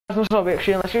Let's not be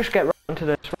extreme. Let's just get right into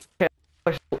this. Okay,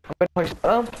 I'm gonna place it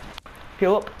down.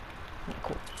 Heal up.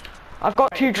 Cool. I've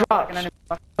got two traps.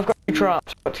 I've got two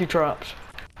traps.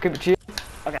 Give it to you.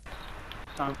 Okay.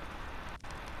 So.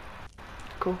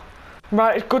 Cool.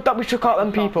 Right, it's good that we took out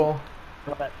them people.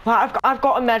 Right, I've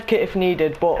got a med kit if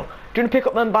needed, but do you want to pick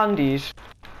up them bandies?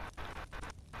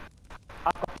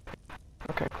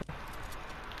 Okay, cool.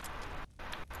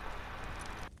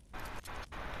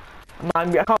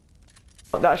 Man, I can't.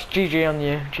 That's GG on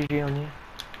you. GG on you.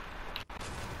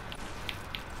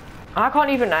 I couldn't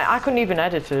even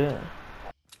edit it.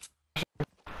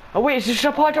 Oh wait, is the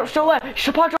supply drop still there?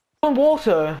 Supply drop in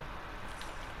water.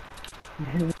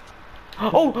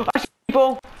 Oh, I see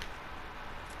people.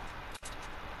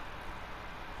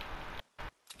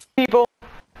 People.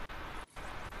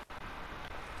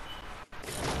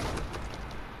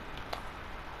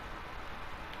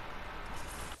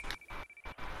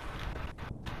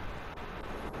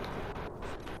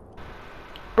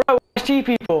 Bro, I see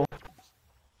people.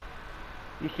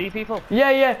 You see people?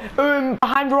 Yeah.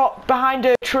 Behind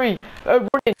a tree.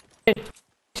 Running.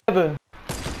 7.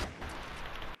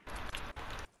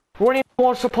 Running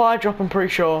towards supply drop, I'm pretty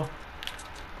sure.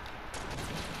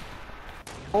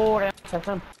 Oh, that's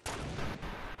him.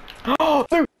 Oh,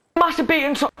 no! Massive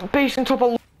beast on top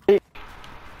of lake.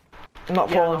 I'm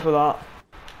not falling for that.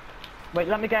 Wait,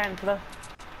 let me get into this.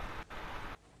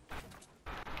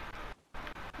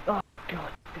 Oh,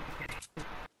 God.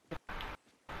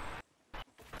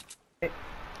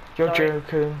 You're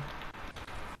joking.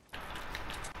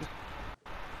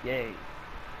 Yay.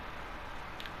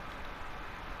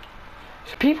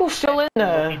 There's people still in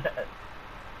there.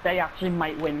 They actually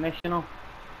might win this, you know.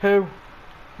 Who?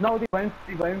 No, they won't.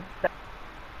 They won't.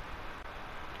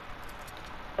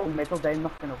 Oh, middle, they're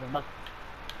not gonna win.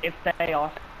 If they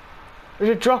are.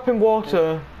 There's a drop in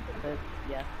water.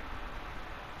 Yeah.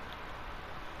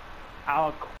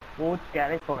 I would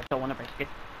get it, but I don't want to risk it.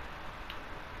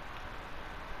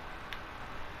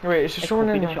 Wait, is there someone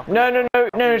in there?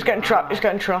 No, it's getting trapped. It's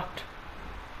getting trapped.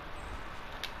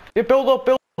 Yeah, build up.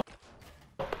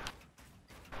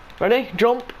 Ready?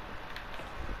 Jump.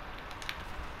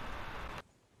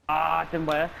 Ah, it didn't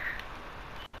work.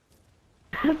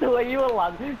 The way you were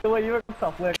landing, the way you were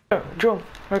software. Jump.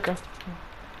 Okay.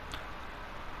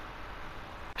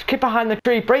 Just keep behind the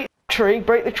tree. Break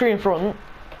the tree in front.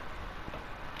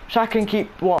 So I can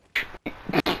keep watch.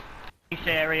 Be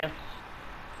serious.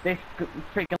 This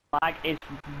freaking lag is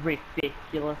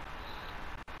ridiculous.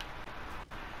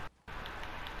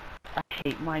 I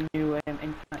hate my new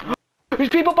internet. There's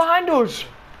people behind us!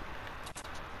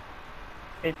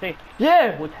 Is it?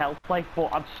 Yeah! Would help, like,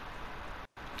 but I'm...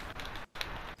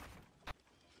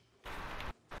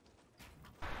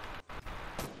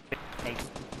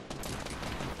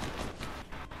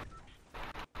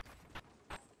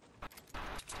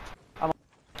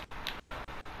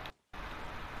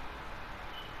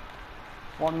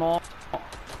 One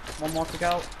more to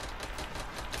go.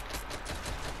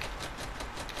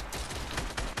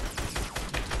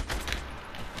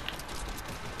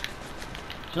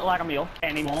 It's not like I'm ill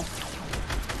anymore.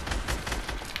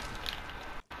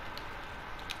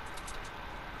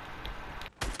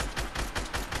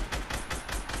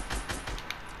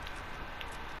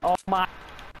 Oh my.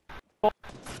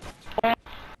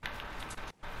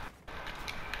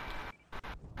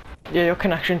 Yeah, your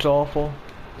connection's awful.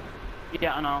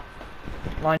 Yeah, I know.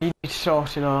 Man, you need to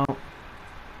sort it out.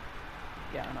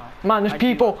 Yeah, I know. Man, there's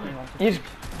people.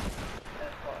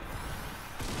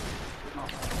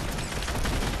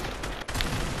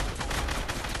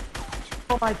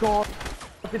 Oh my god.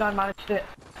 Did I manage to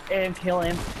kill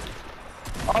him?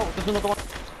 Oh, there's another one.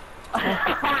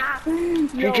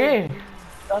 GG.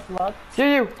 That's luck.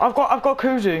 Yeah, I've got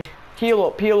Kuzu. Heal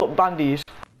up, bandies.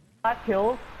 I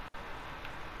killed.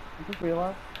 I just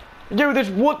realized. Yo,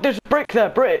 there's brick there,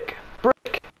 brick.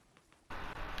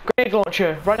 Grenade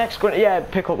launcher, right next to yeah,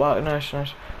 pick up that, nice.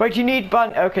 Wait, do you need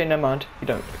okay, never mind. You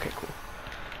don't, okay, cool.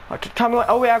 Right, tell me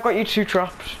oh wait, I got you 2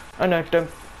 traps. Oh no, don't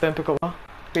pick up that.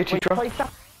 Got you 2 traps.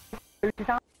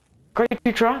 Got you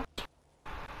 2 traps.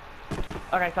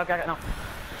 Okay, so I'll get it now.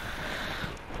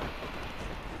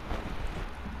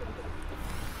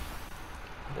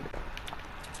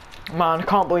 Man, I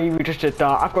can't believe we just did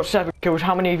that. I've got 7 kills.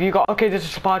 How many have you got? Okay, there's a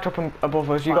supply drop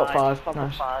above us. You got 5.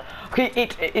 Nice. Okay,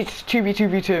 it's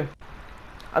 2v2v2.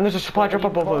 And there's a supply drop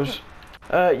above us.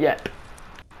 Yep.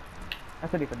 I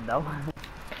don't even know.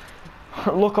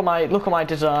 look at my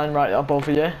design right above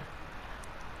you.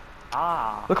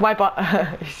 Ah. Look at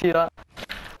my you see that?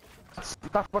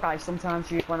 That's what I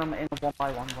sometimes use when I'm in a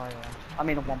 1x1 I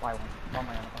mean a 1x1.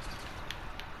 1x1.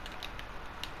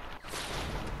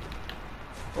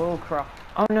 Oh crap.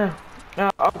 Oh no. No.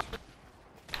 Oh.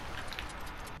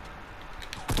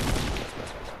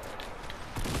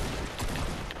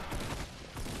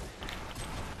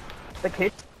 The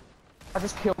kid. I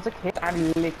just killed the kid and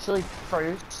he literally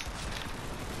froze.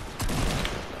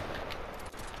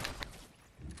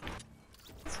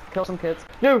 Kill some kids.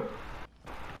 No.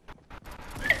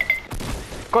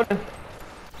 Got him.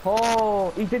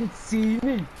 Oh, he didn't see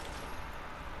me.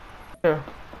 Yeah.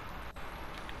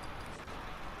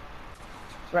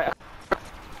 Right.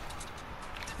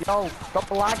 Yo, got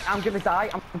the lag. I'm gonna die.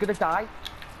 I'm gonna die.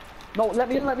 No, let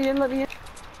me in. Let me in. Let me in.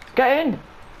 Get in.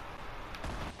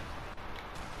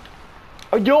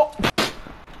 Oh, yo.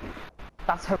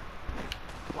 That's her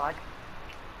lag.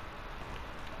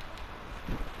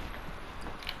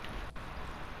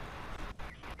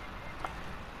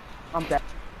 I'm dead.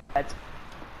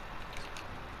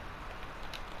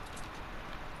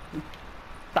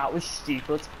 That was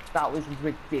stupid. That was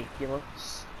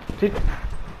ridiculous.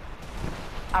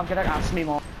 I'm gonna ask me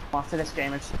more after this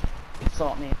game and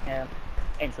sort me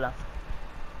internet.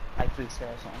 Like 3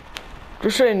 stairs or something.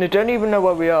 Just saying, they don't even know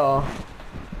where we are.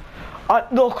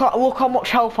 Look how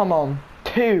much health I'm on.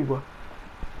 2.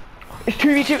 It's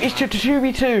 2v2. It's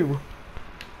 2v2.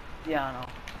 Yeah, I know.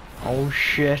 Oh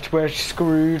shit, we're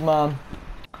screwed, man.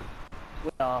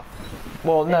 We are.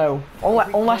 Well, no.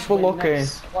 Unless we're lucky.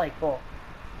 Like, but.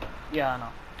 Yeah, I know.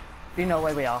 Do you know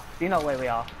where we are? Do you know where we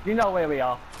are? Do you know where we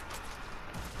are?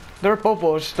 They're above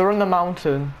us. They're on the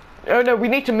mountain. Oh no, we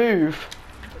need to move.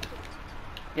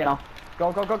 You know.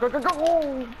 Go, go, go, go, go,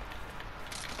 go!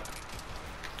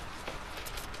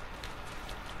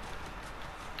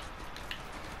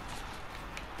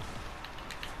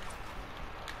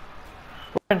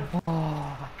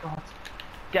 Oh my god.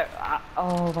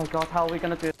 Oh my god, how are we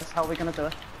gonna do this? How are we gonna do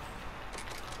it?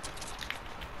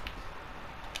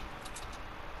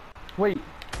 Wait.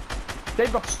 They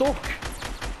got stuck.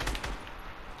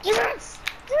 Yes!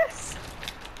 Yes!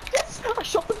 Yes! I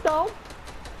shot them down!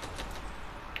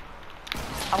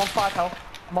 I'm on 5 health.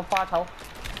 I'm on 5 health.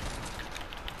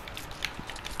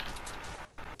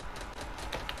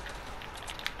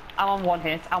 I'm on 1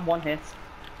 hit. I'm 1 hit.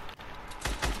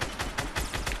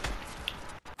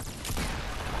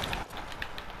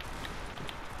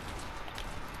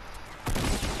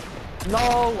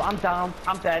 No, I'm down.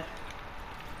 I'm dead.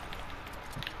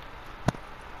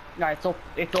 Right,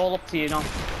 it's all up to you now.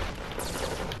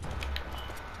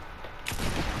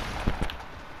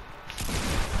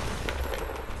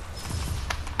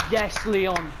 Yes,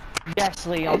 Leon. Yes,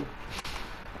 Leon.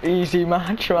 Easy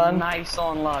match, man. Nice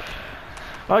on, lad.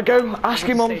 I go ask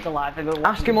him on.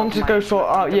 Ask him on to go sort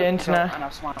out your internet.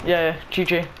 Yeah,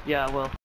 GG. Yeah, I will.